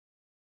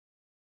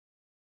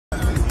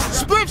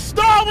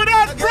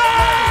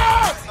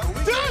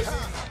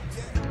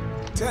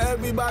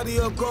everybody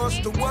across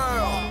the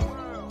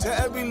world, to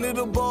every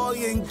little boy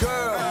and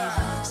girl.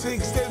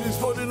 6 days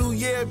before the new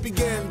year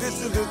began,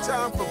 this is the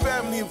time for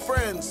family and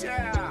friends.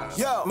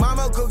 Yo,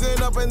 mama cooking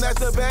up and that's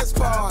the best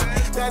part.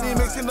 Daddy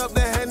mixing up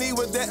the Henny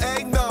with the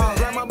eggnog.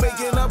 Grandma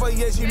making up, but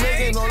yeah, she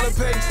making all the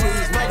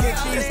pastries. Mac and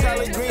cheese,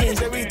 collard greens,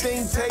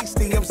 everything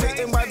tasty. I'm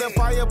sitting by the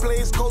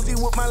fireplace, cozy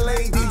with my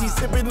lady. We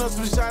sipping on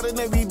some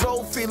Chardonnay, we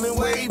both feeling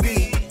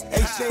wavy.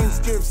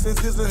 Exchange gifts, since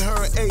this is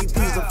her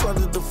 80s. In front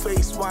of the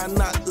face, why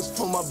not? This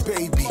for my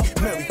baby.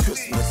 Merry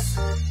Christmas.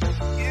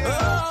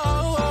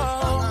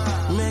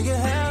 Make it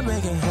happen,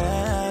 make it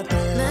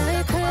happen.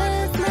 Merry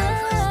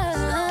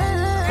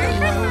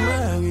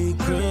Merry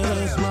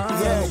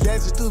Christmas. Yeah,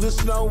 dancing through the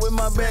snow with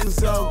my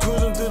Benzo.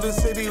 Cruising through the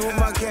city with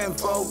my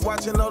kinfolk.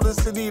 Watching all the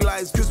city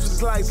lights,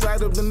 Christmas lights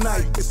light up the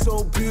night. It's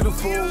so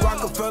beautiful.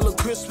 Rockefeller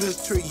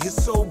Christmas tree,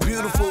 it's so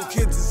beautiful.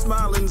 Kids are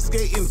smiling,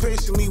 skating,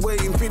 patiently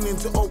waiting, feeling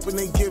to open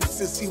their gifts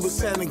to see what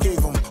Santa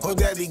gave them or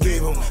Daddy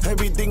gave them.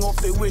 Everything off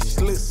their wish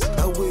list.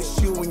 I wish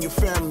you and your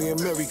family a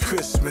Merry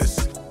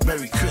Christmas.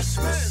 Merry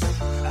Christmas.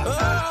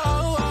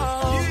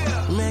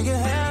 Make it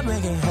happen,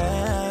 make it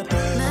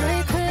happen.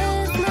 Merry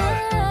Christmas.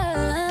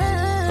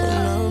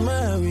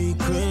 Merry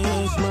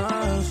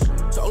Christmas.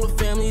 Told the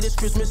family this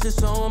Christmas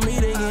is on me.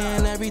 They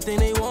getting everything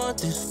they want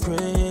this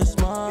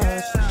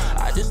Christmas.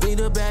 I just need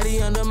a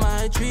baddie under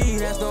my tree.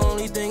 That's the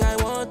only thing I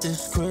want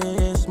this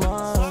Christmas.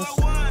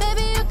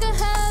 Baby, you can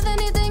have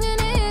anything you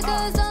need,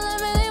 'cause all I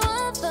really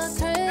want for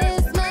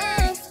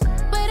Christmas.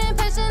 Waiting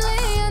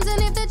patiently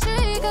underneath the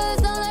tree,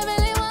 'cause all I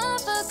really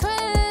want for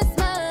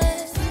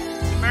Christmas.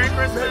 Merry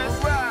Christmas.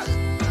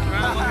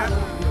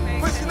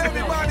 Wishing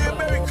everybody a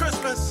Merry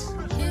Christmas.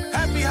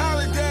 Happy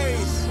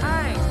holidays.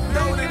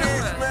 Know what it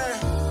is, man.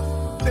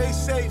 Stay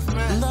safe,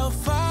 man. The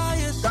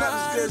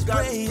fireside is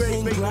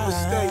blazing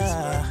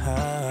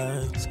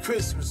bright. It's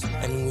Christmas,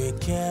 man. And we're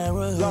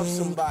caroling Love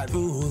somebody.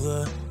 through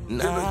the Give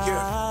a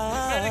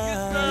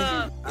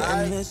night.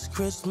 And this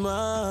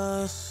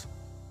Christmas,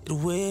 it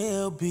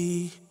will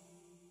be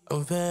a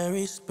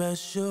very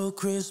special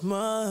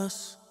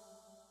Christmas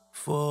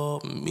for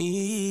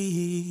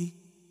me.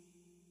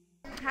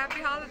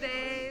 Happy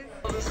holidays.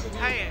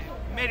 Hey,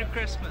 Merry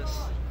Christmas.